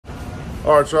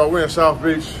All right, y'all, we're in South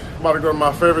Beach. I'm about to go to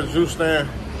my favorite juice stand.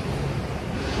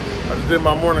 I just did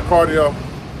my morning cardio.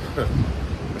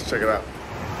 Let's check it out.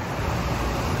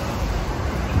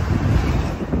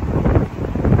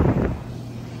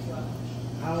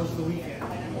 How was the weekend?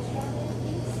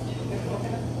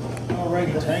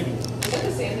 Alrighty, thank you.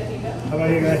 How about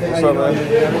you guys? What's up, man?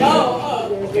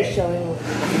 You're just showing.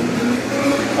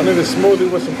 I need a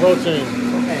smoothie with some protein.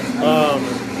 Okay.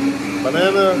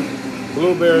 Banana,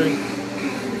 blueberry,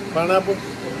 pineapple.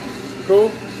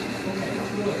 Cool?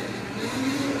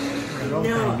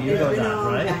 No, you know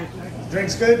that, right?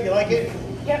 Drink's good? You like it?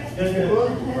 Yep.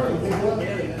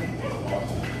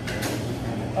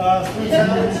 Spoon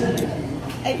salads?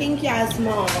 I think, yeah,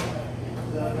 small.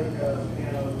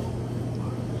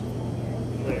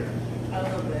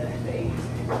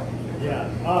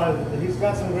 Yeah. He's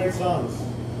got some great songs.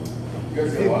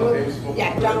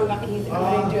 Yeah, John Lucky's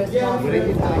going to do a small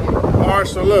food. All right,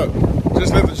 so look,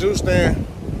 just at the juice stand.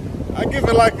 I give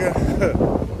it like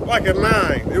a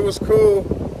 9. It was cool.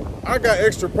 I got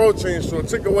extra protein, so it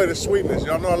took away the sweetness.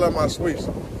 Y'all know I love my sweets.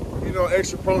 You know,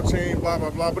 extra protein, blah, blah,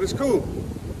 blah, but it's cool.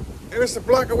 And it's a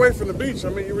block away from the beach. I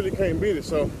mean, you really can't beat it.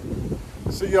 So,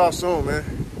 see y'all soon, man.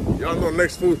 Y'all know the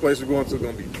next food place we're going to is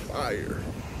going to be fire.